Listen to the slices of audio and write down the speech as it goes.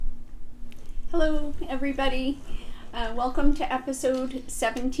Hello, everybody. Welcome to episode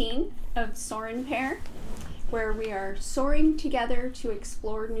 17 of Soar and Pair, where we are soaring together to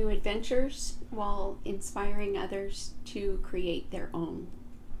explore new adventures while inspiring others to create their own.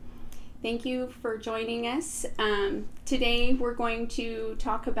 Thank you for joining us. Today we're going to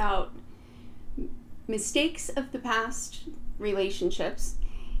talk about mistakes of the past relationships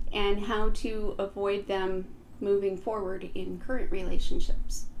and how to avoid them moving forward in current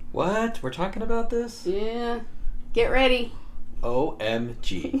relationships. What? We're talking about this? Yeah. Get ready.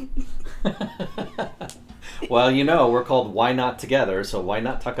 OMG. Well, you know, we're called Why Not Together, so why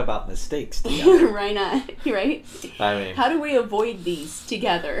not talk about mistakes together? Why not? Right? I mean, how do we avoid these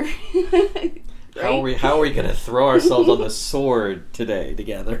together? Right? How are we going to throw ourselves on the sword today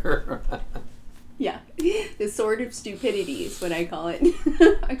together? Yeah. The sword of stupidity is what I call it.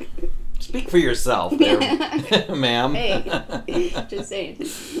 Speak for yourself there, ma'am. Hey, just saying.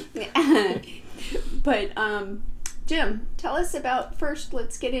 But, Jim, tell us about, first,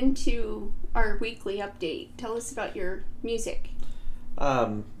 let's get into our weekly update. Tell us about your music.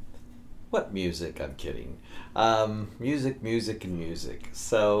 What music? I'm kidding. Music.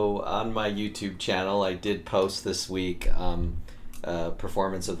 So, on my YouTube channel, I did post this week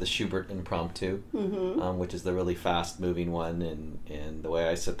performance of the Schubert Impromptu, which is the really fast-moving one, and the way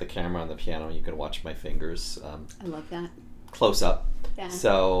I set the camera on the piano, you can watch my fingers. I love that. Close up. Yeah.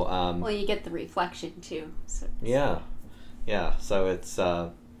 So. Well, you get the reflection too. So yeah. So it's.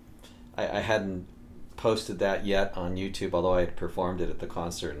 I hadn't posted that yet on YouTube, although I had performed it at the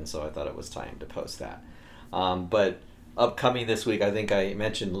concert, and so I thought it was time to post that. But upcoming this week, I think I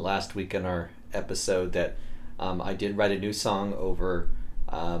mentioned last week in our episode that. I did write a new song over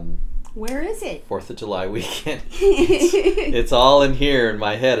where is it? 4th of July weekend. It's all in here in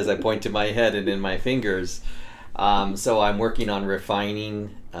my head as I point to my head and in my fingers. So I'm working on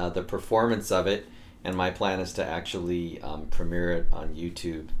refining the performance of it, and my plan is to actually premiere it on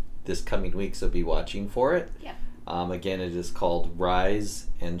YouTube this coming week, so be watching for it. Yeah. Again, it is called Rise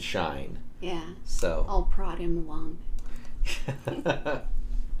and Shine. Yeah. So I'll prod him along.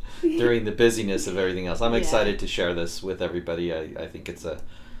 During the busyness of everything else. I'm excited to share this with everybody. I think it's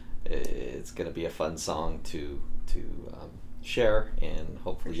going to be a fun song to share, and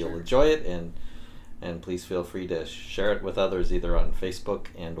hopefully you'll enjoy it, and please feel free to share it with others either on Facebook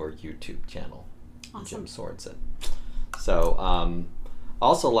and or YouTube channel. Awesome. Jim Sorensen. So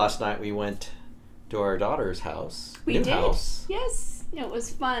also last night we went to our daughter's house. We new did. House. Yes, it was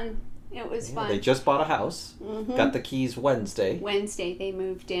fun. It was fun. They just bought a house. Got the keys Wednesday. Wednesday they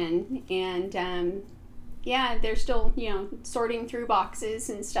moved in, and they're still sorting through boxes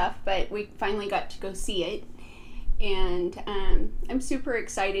and stuff, but we finally got to go see it, and I'm super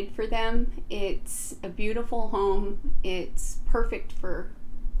excited for them. It's a beautiful home. It's perfect for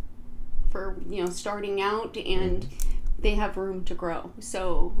starting out, and they have room to grow,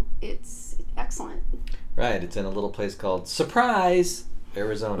 so it's excellent. Right, it's in a little place called Surprise,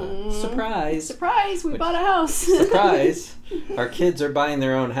 Arizona. Surprise! We bought a house. Surprise! Our kids are buying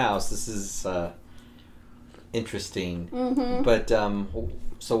their own house. This is interesting. But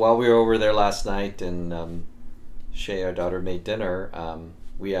so while we were over there last night, and Shay, our daughter, made dinner,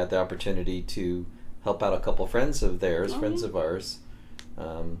 we had the opportunity to help out a couple friends of theirs, of ours. I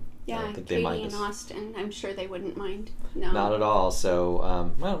don't think Katie they mind and us. Austin. I'm sure they wouldn't mind. No, not at all.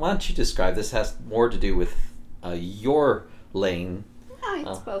 So why don't you describe? This has more to do with your lane.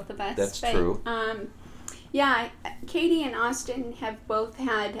 It's both of us. That's true. Katie and Austin have both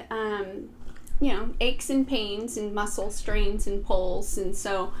had, aches and pains and muscle strains and pulls, and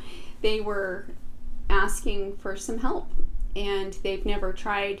so they were asking for some help. And they've never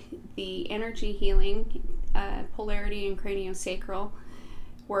tried the energy healing, polarity and craniosacral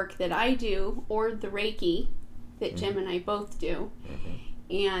work that I do, or the Reiki that Jim and I both do.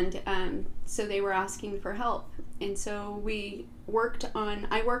 And so they were asking for help. And so I worked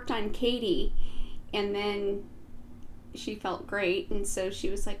on Katie, and then she felt great, and so she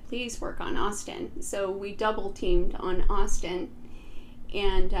was like, please work on Austin. So we double teamed on Austin,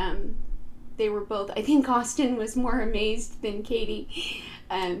 and they were both, I think Austin was more amazed than Katie.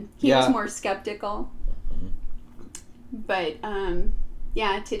 He was more skeptical. But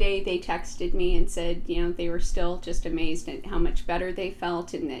today they texted me and said, they were still just amazed at how much better they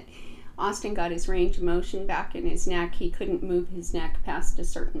felt, and that Austin got his range of motion back in his neck. He couldn't move his neck past a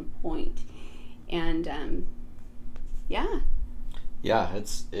certain point. And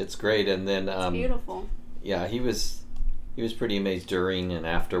it's great. And then it's beautiful. Yeah, he was pretty amazed during and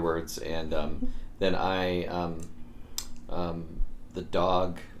afterwards. And then the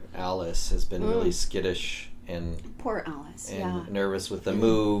dog Alice has been really skittish poor Alice, and nervous with the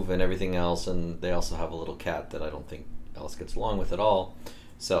move and everything else. And they also have a little cat that I don't think Alice gets along with at all.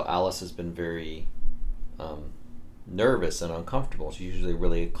 So Alice has been very nervous and uncomfortable. She's usually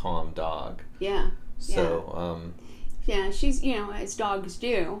really a calm dog. Yeah. So she's, as dogs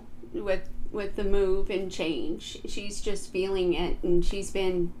do with the move and change. She's just feeling it, and she's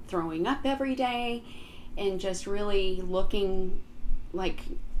been throwing up every day and just really looking like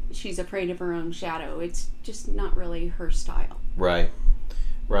she's afraid of her own shadow. It's just not really her style. Right.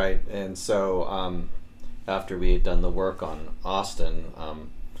 And so after we had done the work on Austin,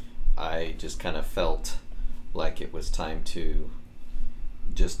 I just kind of felt like it was time to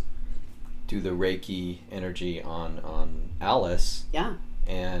just do the Reiki energy on Alice. Yeah.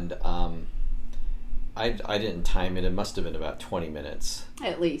 And I didn't time it. It must have been about 20 minutes.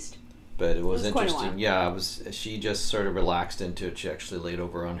 At least. But it was interesting. Quite a while. Yeah, she just sort of relaxed into it. She actually laid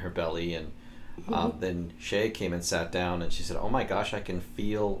over on her belly, and then Shay came and sat down, and she said, "Oh my gosh, I can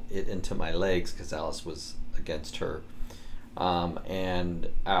feel it into my legs," because Alice was against her. And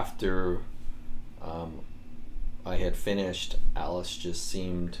after I had finished, Alice just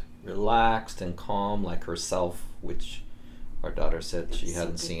seemed relaxed and calm like herself, which our daughter said she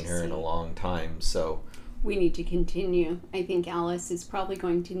hadn't seen her in a long time. So we need to continue. I think Alice is probably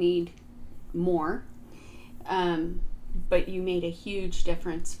going to need more, but you made a huge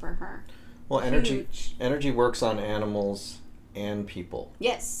difference for her. Well, energy works on animals and people.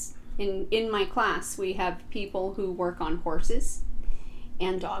 Yes. In my class, we have people who work on horses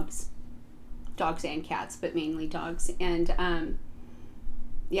and dogs and cats, but mainly dogs, and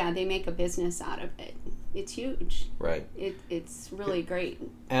they make a business out of it. It's huge. Right. It's really great.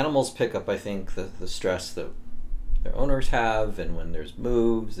 Animals pick up, I think, the stress that their owners have, and when there's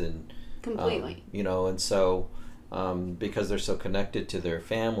moves and completely. And so because they're so connected to their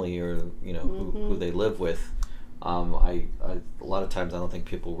family or who they live with, I a lot of times I don't think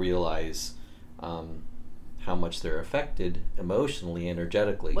people realize how much they're affected emotionally,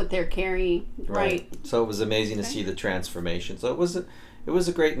 energetically. What they're carrying, right? So it was amazing to see the transformation. So it was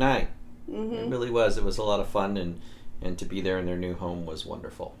a great night. Mm-hmm. It really was. It was a lot of fun, and to be there in their new home was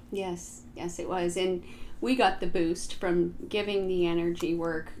wonderful. Yes, it was. And we got the boost from giving the energy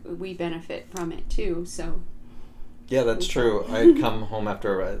work. We benefit from it too. So yeah, that's true. I had come home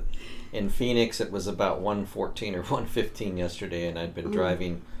after in Phoenix. It was about 1:14 or 1:15 yesterday, and I'd been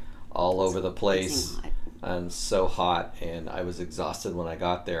driving all over the place and so hot, and I was exhausted when I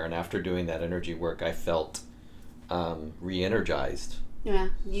got there. And after doing that energy work, I felt re-energized. Yeah,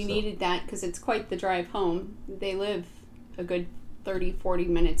 you needed that because it's quite the drive home. They live a good 30-40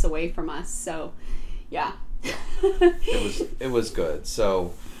 minutes away from us, so yeah. It was good.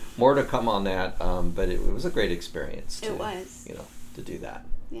 So more to come on that, but it was a great experience. It was. To do that.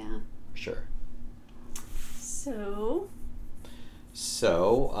 Yeah. Sure. So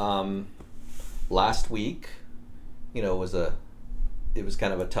last week, it was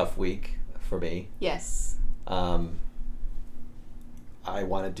kind of a tough week for me. Yes. I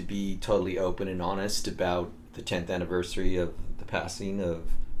wanted to be totally open and honest about the 10th anniversary of the passing of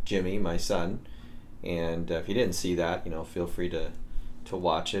Jimmy, my son. And if you didn't see that, feel free to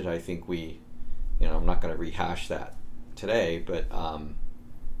watch it. I think I'm not going to rehash that today, but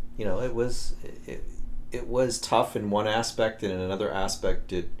it was tough in one aspect, and in another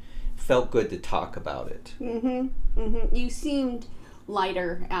aspect, it felt good to talk about it. Mm-hmm. Mm-hmm. You seemed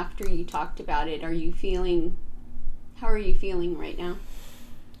lighter after you talked about it. How are you feeling right now?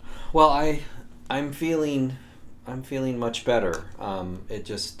 Well, I'm feeling much better. It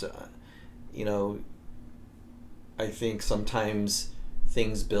just, I think sometimes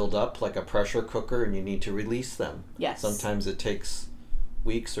things build up like a pressure cooker and you need to release them. Yes. Sometimes it takes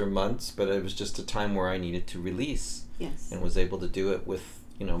weeks or months, but it was just a time where I needed to release. Yes. And was able to do it with,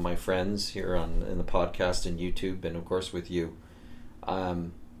 my friends here in the podcast and YouTube, and of course with you.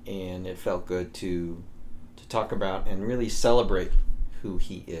 And it felt good to talk about and really celebrate who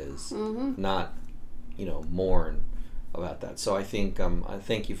he is, not, mourn about that. So I think I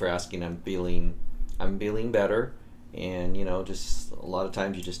thank you for asking. I'm feeling better, and just a lot of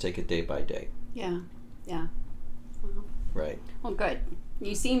times you just take it day by day. Yeah. Well, right. Well, good.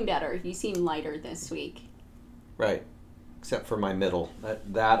 You seem better. You seem lighter this week. Right. Except for my middle.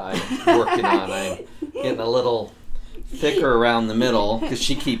 That I'm working on. I'm getting a little thicker around the middle because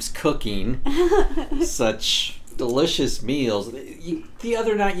she keeps cooking such delicious meals. The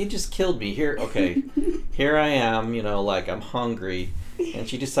other night you just killed me. Here I am, I'm hungry, and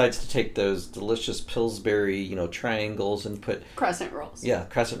she decides to take those delicious Pillsbury, triangles and put crescent rolls. Yeah,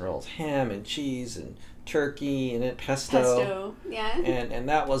 crescent rolls, ham and cheese and turkey and pesto. Yeah. And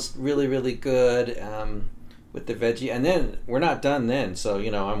that was really, really good. with the veggie, and then we're not done then. So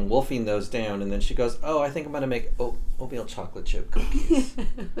I'm wolfing those down, and then she goes, "Oh, I think I'm gonna make oatmeal chocolate chip cookies."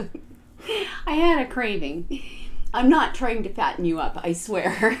 I had a craving. I'm not trying to fatten you up, I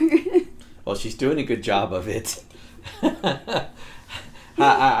swear. Well, she's doing a good job of it.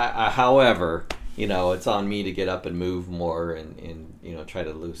 However, it's on me to get up and move more and try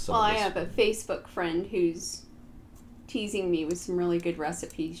to lose some of this. Well, I have a Facebook friend who's teasing me with some really good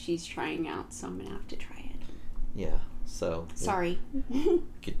recipes she's trying out, so I'm going to have to try it. Yeah, so... Sorry.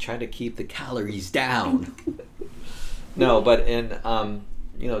 Try to keep the calories down. No, but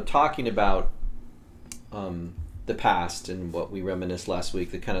talking about the past and what we reminisced last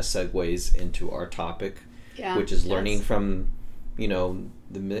week, that kind of segues into our topic, which is learning from,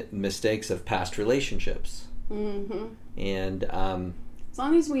 the mistakes of past relationships. Mm-hmm. And as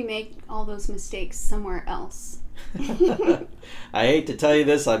long as we make all those mistakes somewhere else. I hate to tell you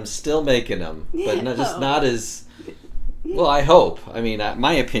this, I'm still making them, but not as well. I hope. I mean,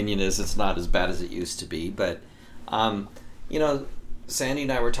 my opinion is it's not as bad as it used to be. But Sandy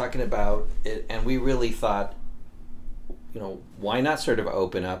and I were talking about it, and we really thought, why not sort of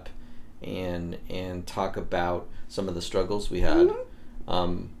open up and talk about some of the struggles we had,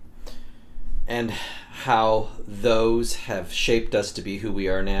 and how those have shaped us to be who we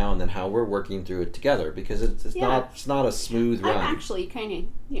are now, and then how we're working through it together, because it's not a smooth run. I'm actually kind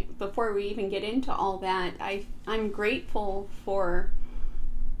of, before we even get into all that, I'm grateful for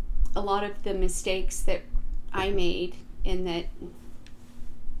a lot of the mistakes that I made and that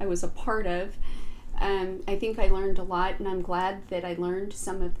I was a part of. I think I learned a lot, and I'm glad that I learned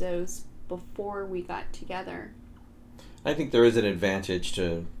some of those before we got together. I think there is an advantage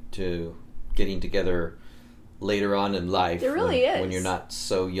to getting together later on in life. There really is. When you're not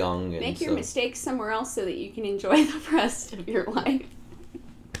so young. Make your mistakes somewhere else so that you can enjoy the rest of your life.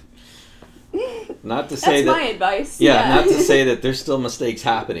 Not to say that's my advice. Yeah, not to say that there's still mistakes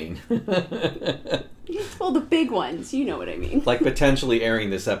happening. Well, the big ones, you know what I mean. Like potentially airing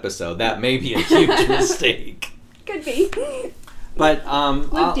this episode. That may be a huge mistake. Could be. But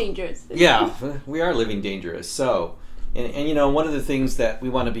live dangerous. Yeah, we are living dangerous. So, and one of the things that we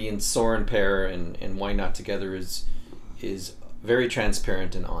want to be in Soar and Pair and Why Not Together is very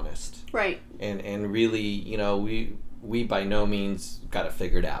transparent and honest. Right. And really, we by no means got it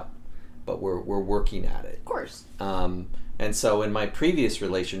figured out, but we're working at it. Of course. And so in my previous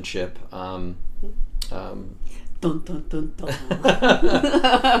relationship, dun, dun, dun, dun.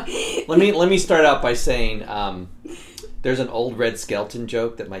 let me start out by saying there's an old Red Skelton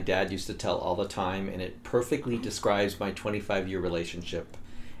joke that my dad used to tell all the time, and it perfectly describes my 25-year relationship.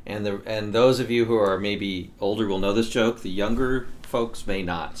 And those of you who are maybe older will know this joke. The younger folks may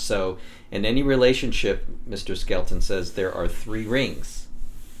not. So in any relationship, Mr. Skelton says there are 3 rings.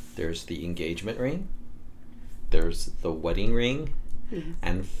 There's the engagement ring, there's the wedding ring,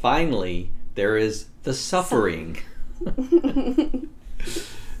 and finally there is the suffering.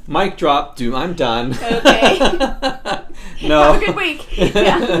 Mic drop. I'm done. Okay. No. Have a good week.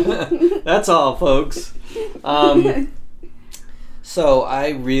 Yeah. That's all, folks. So I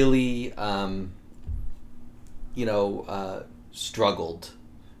really, struggled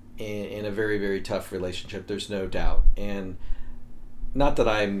in a very, very tough relationship. There's no doubt. And not that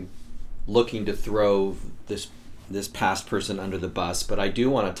I'm looking to throw this past person under the bus, but I do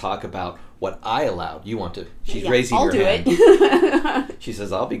want to talk about what I allowed. You want to? She's raising her hand. I'll do it. She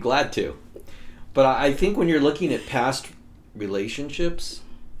says, "I'll be glad to." But I think when you're looking at past relationships,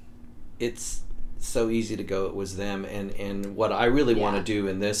 it's so easy to go, it was them. And what I really want to do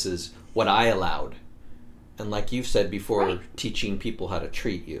in this is what I allowed. And like you've said before, teaching people how to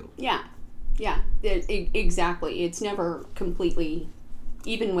treat you. Yeah. Exactly. It's never completely,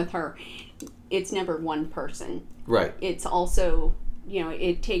 even with her, it's never one person. Right. It's also,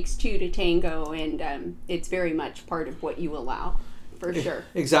 it takes 2 to tango, and it's very much part of what you allow, for sure.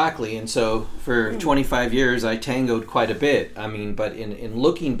 Exactly. And so for 25 years, I tangoed quite a bit. I mean, but in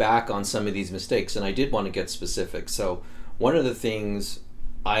looking back on some of these mistakes, and I did want to get specific. So one of the things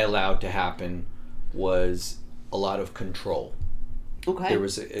I allowed to happen was a lot of control. Okay. There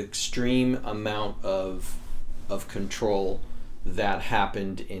was an extreme amount of control that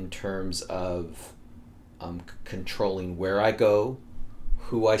happened in terms of controlling where I go,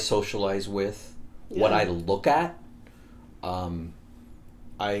 who I socialize with, what I look at.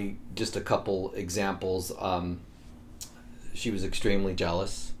 Just a couple examples. She was extremely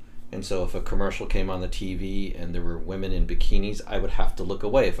jealous, and so if a commercial came on the TV and there were women in bikinis, I would have to look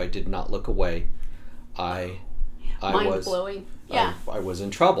away. If I did not look away, I was blowing. Yeah. I was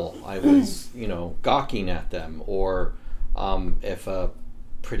in trouble. I was, gawking at them, or if a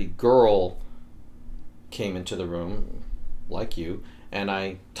pretty girl came into the room, like you, and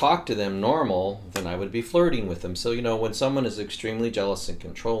I talked to them normal, then I would be flirting with them. So, when someone is extremely jealous and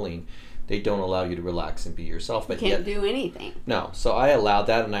controlling, they don't allow you to relax and be yourself. But you can't do anything. No. So I allowed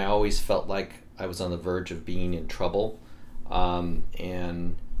that, and I always felt like I was on the verge of being in trouble.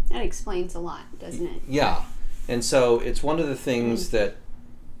 And that explains a lot, doesn't it? Yeah. And so it's one of the things that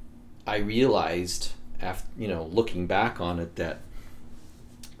I realized after, looking back on it, that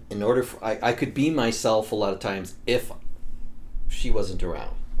in order for, I could be myself a lot of times if she wasn't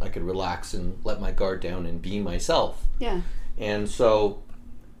around. I could relax and let my guard down and be myself. Yeah. And so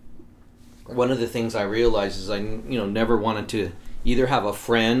one of the things I realized is I never wanted to either have a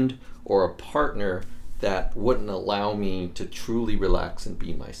friend or a partner that wouldn't allow me to truly relax and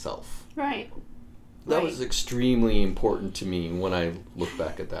be myself. Right. That was extremely important to me when I look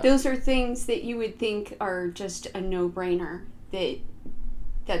back at that. Those are things that you would think are just a no-brainer,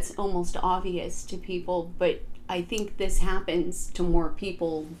 that's almost obvious to people, but I think this happens to more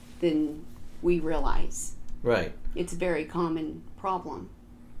people than we realize. Right. It's a very common problem.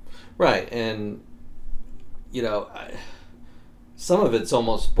 Right, and some of it's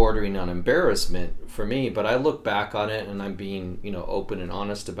almost bordering on embarrassment for me, but I look back on it and I'm being, open and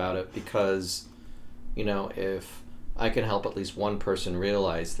honest about it because, if I can help at least one person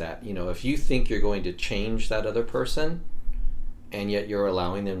realize that, if you think you're going to change that other person and yet you're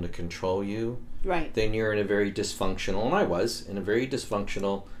allowing them to control you, right, then you're in a very dysfunctional, and I was in a very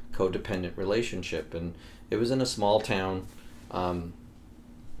dysfunctional codependent relationship. And it was in a small town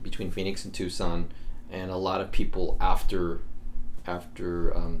between Phoenix and Tucson, and a lot of people after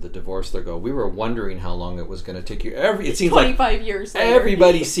the divorce, they go, we were wondering how long it was going to take you. It seems 25 years later.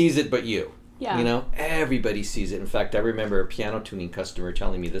 Everybody sees it but you. Yeah. Everybody sees it. In fact, I remember a piano tuning customer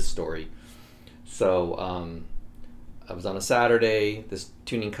telling me this story. So I was on a Saturday. This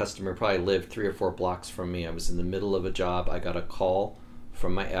tuning customer probably lived 3 or 4 blocks from me. I was in the middle of a job. I got a call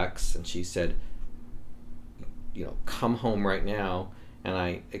from my ex, and she said, come home right now. And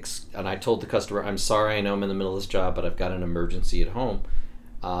I told the customer, I'm sorry, I know I'm in the middle of this job, but I've got an emergency at home.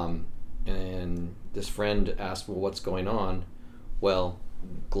 And this friend asked, well, what's going on? Well,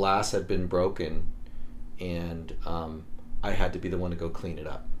 glass had been broken, and I had to be the one to go clean it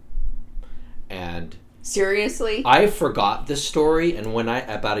up. And seriously? I forgot this story, and when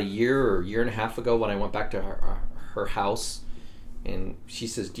about a year or year and a half ago, when I went back to her house, and she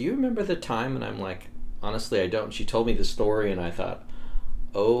says, do you remember the time? And I'm like, honestly, I don't. And she told me the story, and I thought,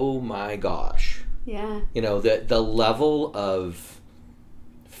 oh my gosh. Yeah. The level of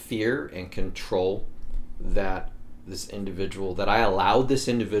fear and control that I allowed this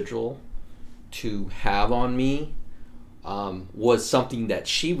individual to have on me was something that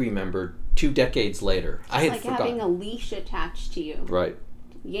she remembered 2 decades later. I had forgotten. Having a leash attached to you. Right.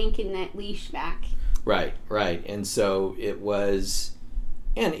 Yanking that leash back. Right. And so it was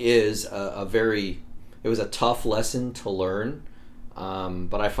and is it was a tough lesson to learn,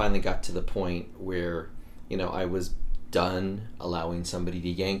 but I finally got to the point where, I was done allowing somebody to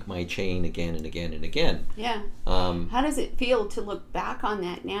yank my chain again and again and again. Yeah. How does it feel to look back on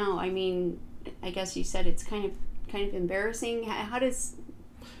that now? I mean, I guess you said it's kind of embarrassing. How does...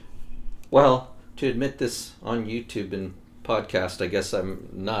 Well, to admit this on YouTube and podcast, I guess I'm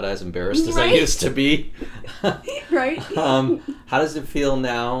not as embarrassed as I used to be. Right. How does it feel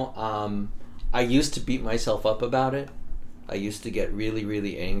now? I used to beat myself up about it. I used to get really,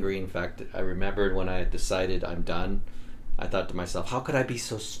 really angry. In fact, I remembered when I had decided I'm done, I thought to myself, how could I be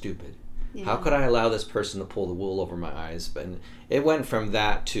so stupid? Yeah. How could I allow this person to pull the wool over my eyes? But it went from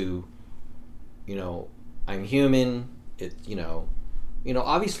that to, I'm human.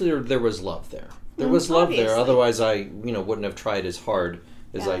 Obviously there was love there. There was love there. Otherwise, I, wouldn't have tried as hard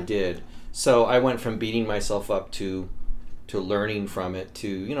as I did. So I went from beating myself up to learning from it,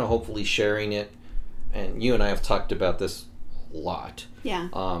 to, hopefully sharing it. And you and I have talked about this a lot. Yeah.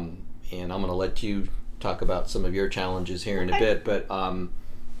 And I'm going to let you talk about some of your challenges here in a bit. But,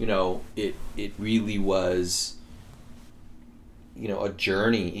 it really was, a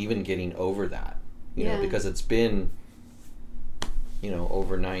journey, even getting over that. You know, because it's been,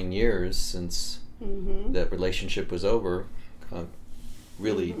 over 9 years since that relationship was over.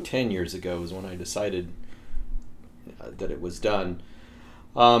 Really, 10 years ago is when I decided that it was done.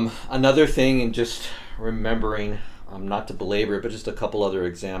 Another thing, and just remembering, not to belabor it, but just a couple other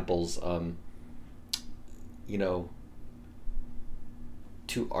examples,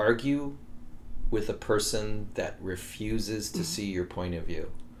 to argue with a person that refuses to see your point of view.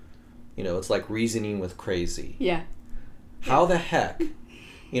 It's like reasoning with crazy. Yeah. How the heck?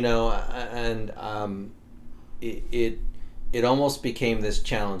 And it almost became this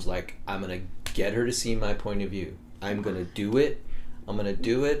challenge, like, I'm going to get her to see my point of view. I'm going to do it. I'm going to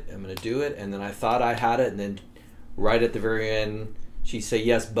do it. I'm going to do it. And then I thought I had it. And then right at the very end, she'd say,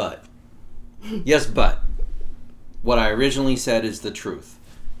 yes, but. Yes, but. What I originally said is the truth.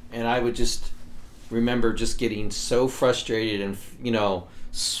 And I would just remember just getting so frustrated and, you know,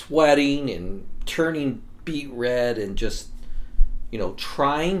 sweating and turning beet red and just, you know,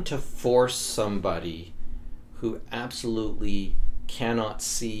 trying to force somebody who absolutely cannot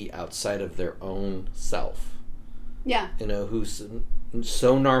see outside of their own self. Yeah. You know, who's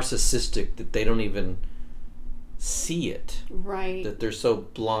so narcissistic that they don't even see it. Right. That they're so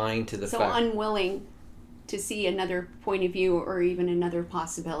blind to the fact. So unwilling to see another point of view or even another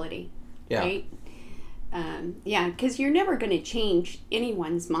possibility. Yeah. Right? Yeah, because you're never going to change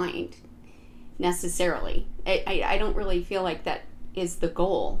anyone's mind necessarily. I don't really feel like that is the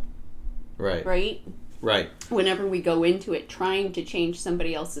goal. Right. Right? Right. Whenever we go into it trying to change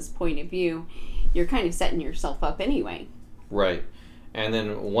somebody else's point of view, you're kind of setting yourself up anyway. Right. And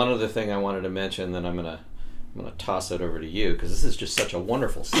then one other thing I wanted to mention, then I'm gonna toss it over to you, because this is just such a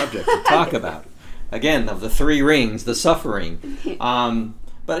wonderful subject to talk about. Again, of the 3 rings, the suffering.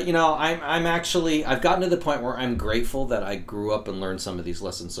 But you know, I've gotten to the point where I'm grateful that I grew up and learned some of these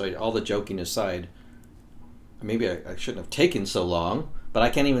lessons. So all the joking aside, maybe I shouldn't have taken so long, but I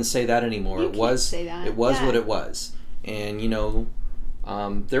can't even say that anymore. It was what it was. And you know,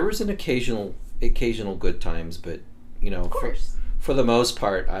 there was an occasional good times, but you know, for the most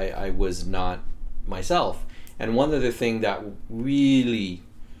part, I was not myself. And one other thing that really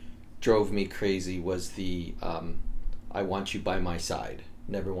drove me crazy was the I want you by my side,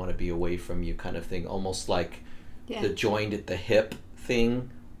 never want to be away from you kind of thing, almost like the joined at the hip thing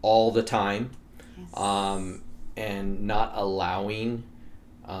all the time. Yes. And not allowing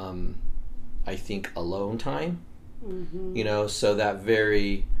I think alone time. Mm-hmm. You know, so that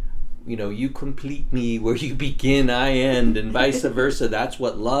very, you know, you complete me where you begin, I end, and vice versa. That's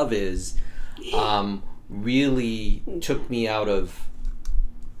what love is. Really took me out of,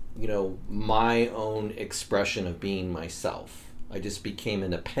 you know, my own expression of being myself. I just became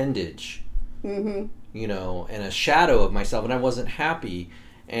an appendage, you know, and a shadow of myself, and I wasn't happy.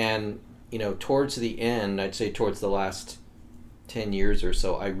 And, you know, towards the end, I'd say towards the last 10 years or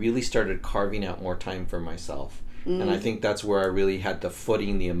so, I really started carving out more time for myself. And I think that's where I really had the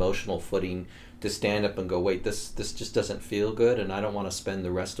footing, the emotional footing, to stand up and go, wait, this just doesn't feel good, and I don't want to spend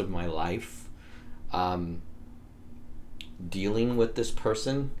the rest of my life dealing with this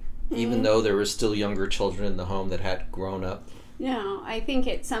person, even though there were still younger children in the home that had grown up. No, I think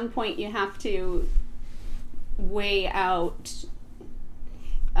at some point you have to weigh out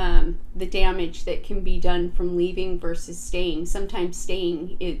the damage that can be done from leaving versus staying. Sometimes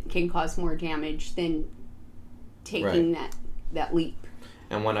staying, it can cause more damage than taking that leap.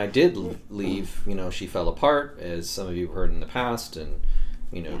 And when I did leave, you know, she fell apart, as some of you have heard in the past, and,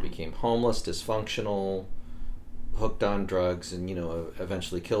 you know, became homeless, dysfunctional, hooked on drugs, and, you know,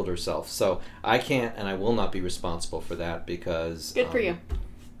 eventually killed herself. So I can't and I will not be responsible for that, because good for you.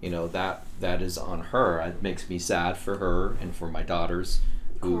 You know, that is on her. It makes me sad for her and for my daughters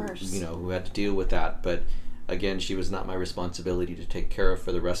who had to deal with that. But again, she was not my responsibility to take care of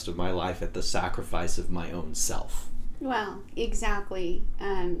for the rest of my life at the sacrifice of my own self. Well, exactly.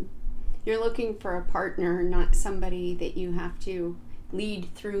 You're looking for a partner, not somebody that you have to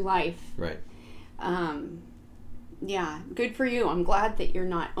lead through life. Right. Yeah, good for you. I'm glad that you're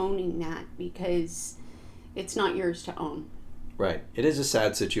not owning that, because it's not yours to own. Right. It is a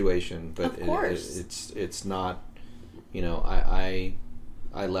sad situation, but of course. It's not, you know, I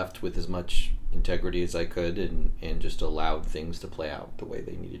left with as much integrity as I could, and just allowed things to play out the way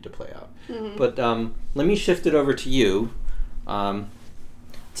they needed to play out. Mm-hmm. But let me shift it over to you.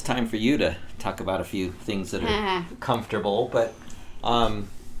 It's time for you to talk about a few things that are comfortable, but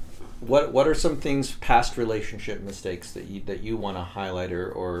what are some things, past relationship mistakes that you want to highlight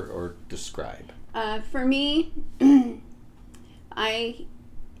or describe? For me, I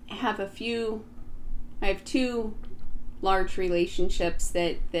have two large relationships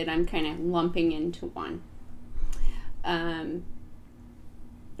that I'm kind of lumping into one.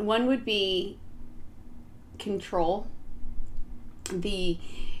 One would be control. The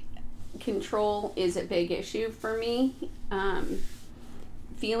control is a big issue for me.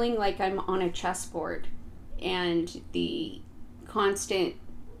 Feeling like I'm on a chessboard, and the constant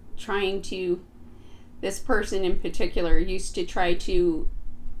trying to, this person in particular used to try to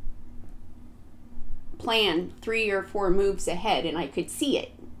plan 3 or 4 moves ahead, and I could see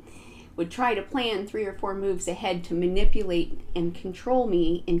it. Would try to plan 3 or 4 moves ahead to manipulate and control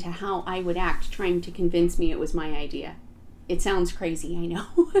me into how I would act, trying to convince me it was my idea. It sounds crazy, I know.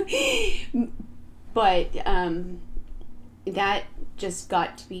 But that just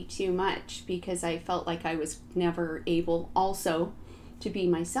got to be too much because I felt like I was never able also to be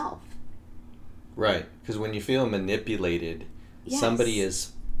myself. Right. Because when you feel manipulated, Yes. somebody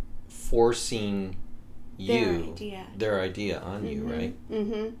is forcing their idea on you, right?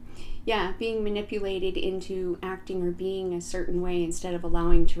 Mm-hmm. Yeah, being manipulated into acting or being a certain way instead of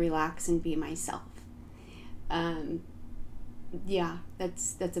allowing to relax and be myself. Yeah,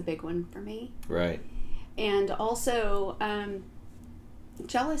 that's a big one for me. Right. And also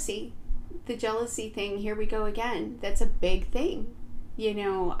jealousy. The jealousy thing, here we go again. That's a big thing.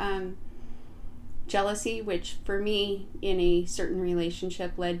 Jealousy, which for me in a certain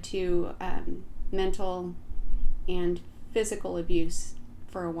relationship led to mental and physical abuse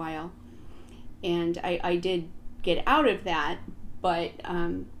for a while. And I did get out of that, but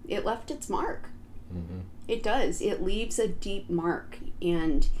it left its mark. Mm-hmm. It does. It leaves a deep mark,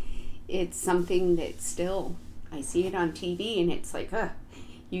 and it's something that still, I see it on TV, and it's like,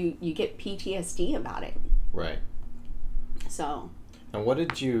 you get PTSD about it. Right. So. And how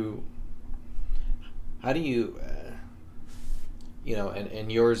do you,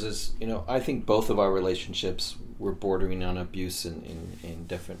 and yours is, I think both of our relationships were bordering on abuse in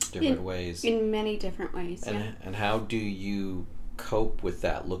different ways. In many different ways, And how do you cope with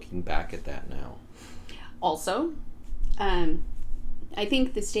that, looking back at that now? Also, I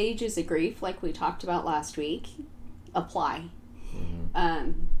think the stages of grief, like we talked about last week, apply.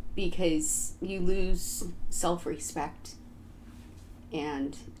 Mm-hmm. Because you lose self-respect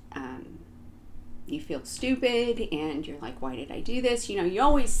and you feel stupid and you're like, why did I do this? You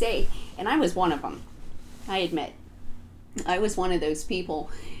always say, and I was one of them, I admit. I was one of those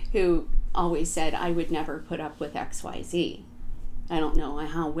people who always said I would never put up with XYZ. I don't know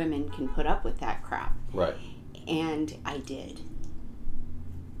how women can put up with that crap. Right. And I did.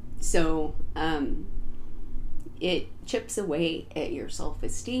 So, it chips away at your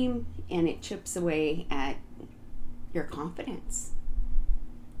self-esteem and it chips away at your confidence.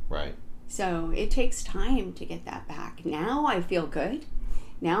 Right. So it takes time to get that back. Now I feel good.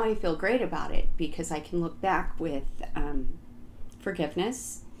 Now I feel great about it because I can look back with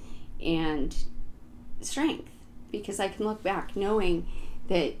forgiveness and strength, because I can look back knowing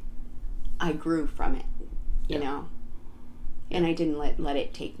that I grew from it, you know, and I didn't let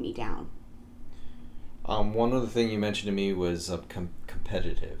it take me down. One other thing you mentioned to me was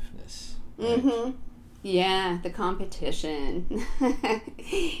competitiveness. Right? Mm-hmm. Yeah, the competition.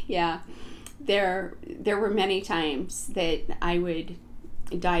 Yeah. There were many times that I would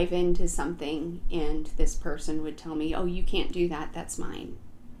dive into something and this person would tell me, oh, you can't do that, that's mine.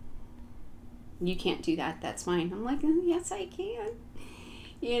 You can't do that, that's mine. I'm like, yes, I can.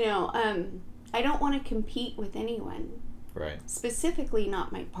 I don't want to compete with anyone. Right. Specifically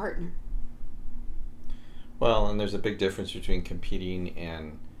not my partner. Well, and there's a big difference between competing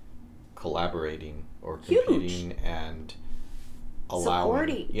and collaborating, or competing and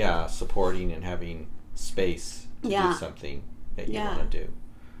allowing, supporting and having space to do something that you want to do.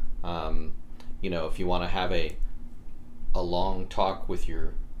 If you want to have a long talk with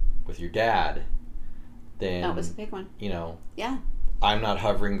your dad, then that was a big one. Yeah. I'm not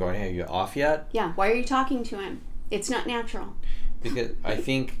hovering going, hey, are you off yet? Yeah. Why are you talking to him? It's not natural. Because I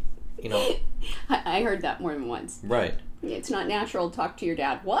think, I heard that more than once. Right. It's not natural to talk to your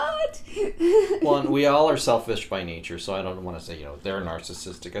dad. What? Well, and we all are selfish by nature, so I don't want to say, they're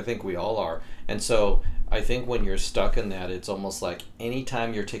narcissistic. I think we all are. And so I think when you're stuck in that, it's almost like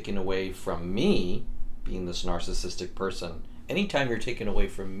anytime you're taken away from me, being this narcissistic person, anytime you're taken away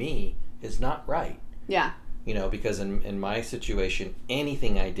from me is not right. Yeah. Because in my situation,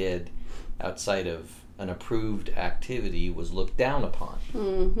 anything I did outside of an approved activity was looked down upon.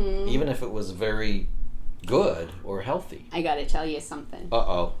 Mm-hmm. Even if it was very good or healthy. I gotta tell you something.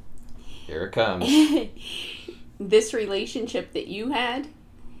 Uh-oh. Here it comes. This relationship that you had,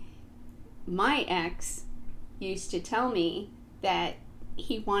 my ex used to tell me that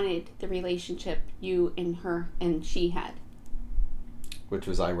he wanted the relationship you and her and she had. Which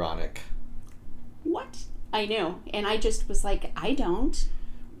was ironic. What? I know. And I just was like, I don't.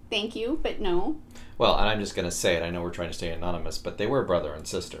 Thank you, but no. Well, and I'm just going to say it. I know we're trying to stay anonymous, but they were brother and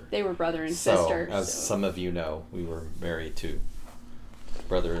sister. They were brother and sister. As some of you know, we were married to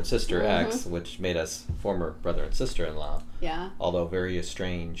brother and sister ex, which made us former brother and sister-in-law. Yeah. Although very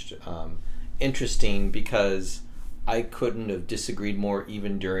estranged. Interesting because I couldn't have disagreed more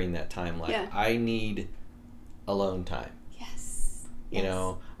even during that time. I need alone time. Yes.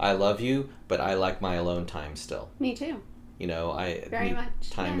 I love you, but I like my alone time still. Me too. I very need much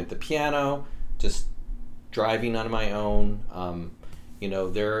time at the piano, just driving on my own.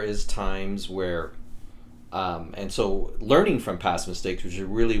 There is times where, and so learning from past mistakes, which is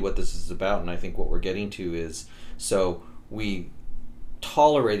really what this is about, and I think what we're getting to is, so we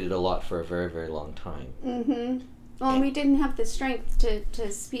tolerated a lot for a very, very long time. Mm-hmm. Well, and we didn't have the strength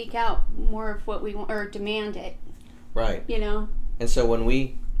to speak out more of what we want or demand it. Right. And so when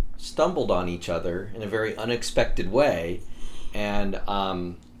we stumbled on each other in a very unexpected way, and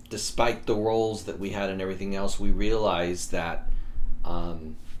despite the roles that we had and everything else, we realized that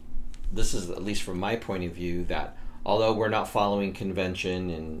this is, at least from my point of view, that although we're not following convention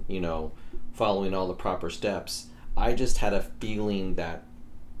and, following all the proper steps, I just had a feeling that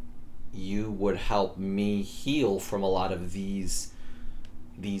you would help me heal from a lot of these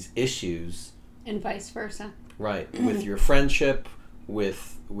issues. And vice versa. Right. With your friendship,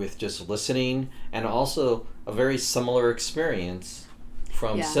 with just listening, and also a very similar experience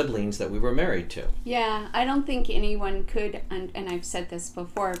from siblings that we were married to. Yeah, I don't think anyone could, and I've said this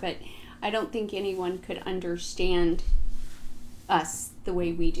before, but I don't think anyone could understand us the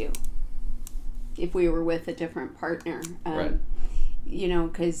way we do if we were with a different partner. Right.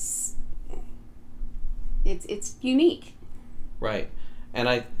 Because it's unique. Right.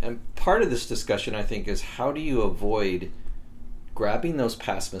 And part of this discussion, I think, is how do you avoid grabbing those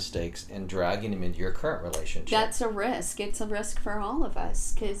past mistakes and dragging them into your current relationship? That's a risk. It's a risk for all of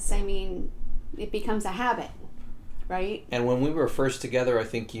us because, it becomes a habit, right? And when we were first together, I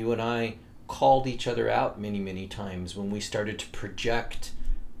think you and I called each other out many, many times when we started to project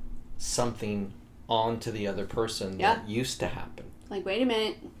something onto the other person that used to happen. Like, wait a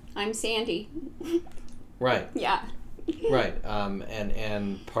minute, I'm Sandy. Right. Yeah. Right.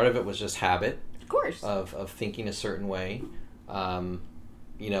 And part of it was just habit. Of course. Of thinking a certain way.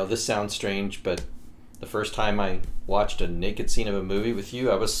 This sounds strange, but the first time I watched a naked scene of a movie with you,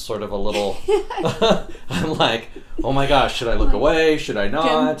 I was sort of a little, I'm like, oh my gosh, should I look away? Should I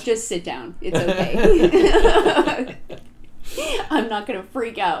not? Jim, just sit down. It's okay. I'm not going to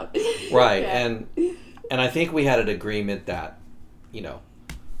freak out. Right. Yeah. And I think we had an agreement that,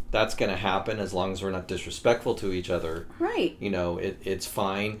 that's going to happen as long as we're not disrespectful to each other. Right. It's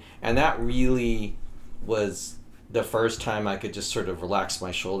fine. And that really was the first time I could just sort of relax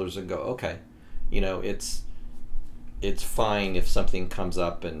my shoulders and go, okay, it's fine if something comes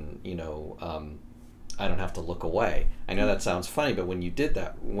up and, I don't have to look away. I know that sounds funny, but when you did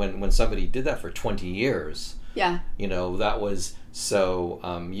that, when somebody did that for 20 years, that was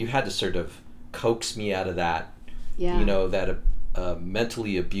so, you had to sort of coax me out of that, that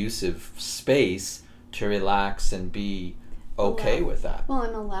mentally abusive space to relax and be okay with that. Well,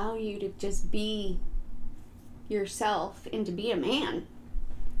 and allow you to just be yourself and to be a man.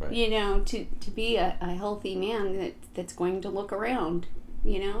 Right. To be a healthy man that's going to look around.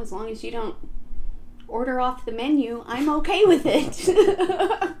 As long as you don't order off the menu, I'm okay with it.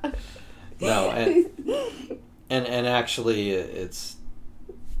 No, and actually it's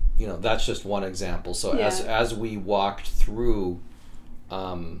that's just one example. So as we walked through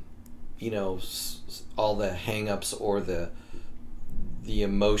all the hang-ups or the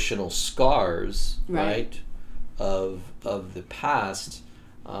emotional scars, right, of the past,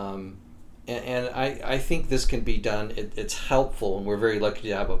 and I think this can be done. It's helpful, and we're very lucky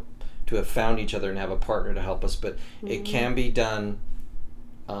to have found each other and have a partner to help us, but it can be done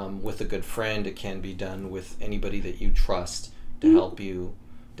with a good friend. It can be done with anybody that you trust to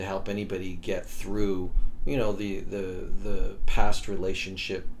help anybody get through the past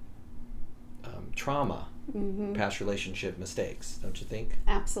relationship trauma, past relationship mistakes, don't you think?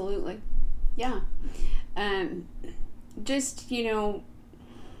 Absolutely. Yeah. Just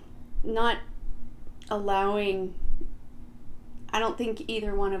not allowing, I don't think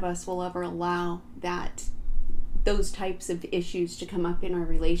either one of us will ever allow those types of issues to come up in our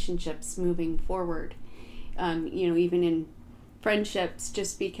relationships moving forward. Even in friendships,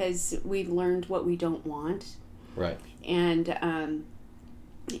 just because we've learned what we don't want. Right. And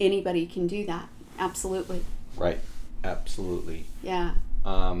anybody can do that. Absolutely. Right. Absolutely. Yeah.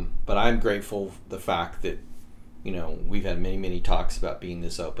 But I'm grateful for the fact that, we've had many, many talks about being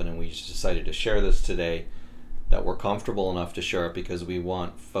this open, and we just decided to share this today, that we're comfortable enough to share it because we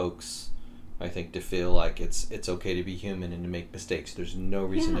want folks, I think, to feel like it's okay to be human and to make mistakes. There's no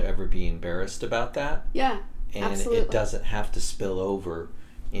reason to ever be embarrassed about that. Yeah. And absolutely. It doesn't have to spill over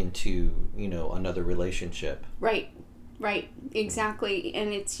into, another relationship. Right. Exactly.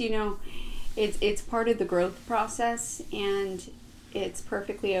 And it's, it's part of the growth process, and it's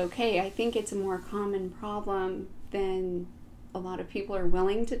perfectly okay. I think it's a more common problem than a lot of people are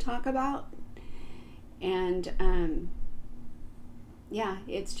willing to talk about. And yeah,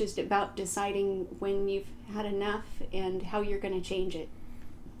 it's just about deciding when you've had enough and how you're going to change it.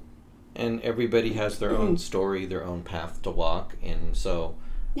 And everybody has their own story, their own path to walk, and so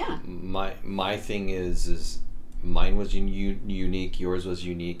yeah, my thing is mine was unique, yours was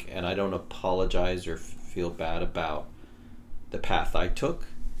unique, and I don't apologize or feel bad about the path I took,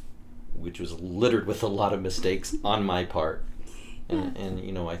 which was littered with a lot of mistakes on my part. And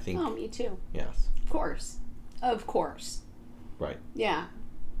you know, I think... Oh, me too. Yes. Of course. Right. Yeah.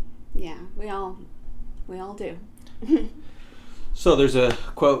 We all do. So there's a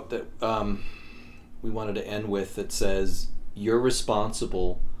quote that we wanted to end with that says, "You're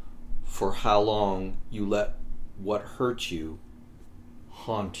responsible for how long you let what hurt you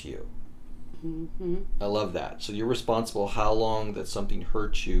haunt you." Mm-hmm. I love that. So you're responsible how long that something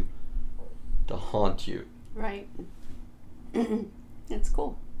hurts you to haunt you. Right. That's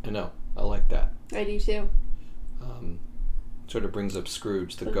cool. I know. I like that. I do too. Sort of brings up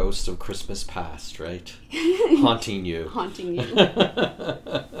Scrooge, the ghost of Christmas past, right? Haunting you. Haunting you.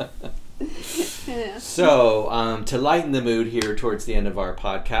 Yeah. So, to lighten the mood here towards the end of our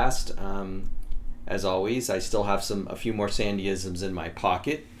podcast, as always, I still have a few more Sandyisms in my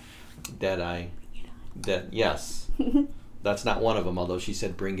pocket yes. That's not one of them, although she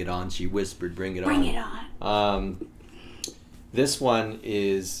said bring it on. She whispered bring it on. Bring it on. This one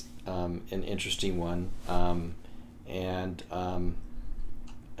is an interesting one. And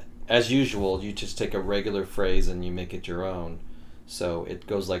as usual, you just take a regular phrase and you make it your own. So it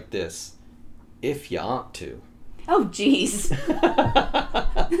goes like this: if you ought to. Oh, jeez.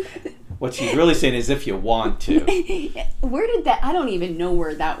 What she's really saying is if you want to. Where did that... I don't even know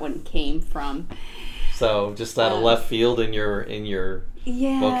where that one came from. So just out of left field in your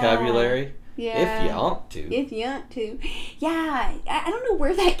vocabulary. Yeah. If you ought to. If you ought to. Yeah. I don't know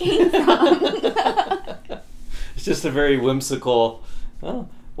where that came from. It's just a very whimsical, oh,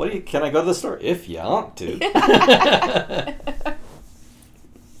 can I go to the store? If you ought to.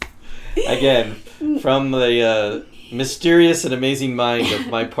 Again, from the mysterious and amazing mind of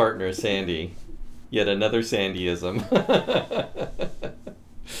my partner, Sandy. Yet another Sandyism.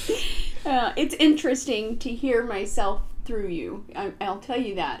 It's interesting to hear myself through you. I'll tell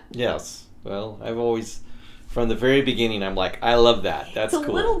you that. Yes. Well, I've always... From the very beginning, I'm like, I love that. That's cool. It's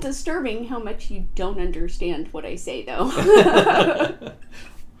a little disturbing how much you don't understand what I say, though.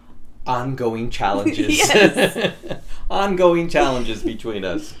 Ongoing challenges. Yes. Ongoing challenges between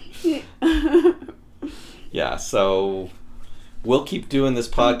us. Yeah, so we'll keep doing this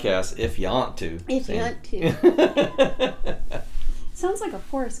podcast if you want to. If you want to. Sounds like a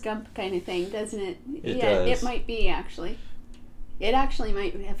Forrest Gump kind of thing, doesn't it? It does. It might be, actually. It actually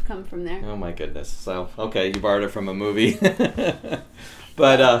might have come from there. Oh my goodness. So, okay, you borrowed it from a movie.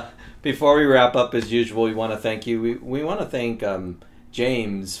 But before we wrap up, as usual, we want to thank you. We want to thank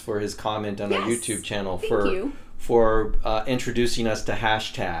James for his comment on our YouTube channel for introducing us to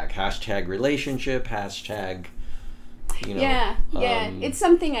hashtag relationship, hashtag, Yeah. It's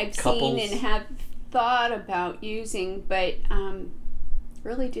something I've couples. seen and have thought about using, but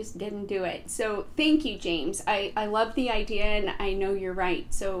really just didn't do it. So thank you, James. I love the idea, and I know you're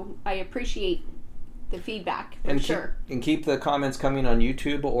right. So I appreciate the feedback for sure. Keep the comments coming on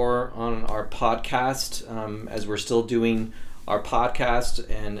YouTube or on our podcast, as we're still doing our podcast.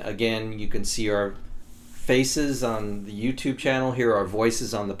 And again, you can see our faces on the YouTube channel, hear our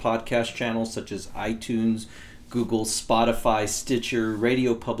voices on the podcast channel, such as iTunes, Google, Spotify, Stitcher,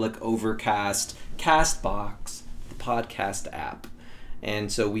 Radio Public, Overcast, Castbox, the podcast app.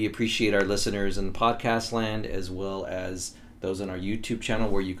 And so we appreciate our listeners in podcast land, as well as those on our YouTube channel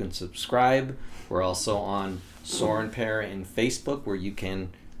where you can subscribe. We're also on Soren Pair and Facebook, where you can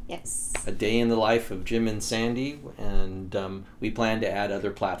a day in the life of Jim and Sandy, and we plan to add other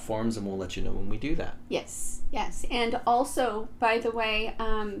platforms, and we'll let you know when we do that. Yes. And also, by the way,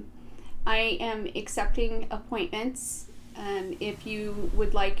 I am accepting appointments. If you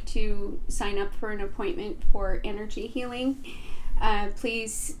would like to sign up for an appointment for energy healing,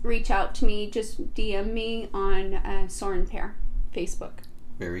 please reach out to me. Just DM me on Soren Pair Facebook.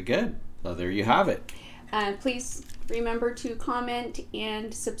 Very good. Well, there you have it. Please remember to comment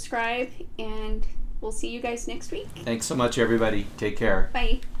and subscribe, and we'll see you guys next week. Thanks so much, everybody. Take care.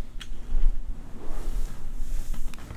 Bye.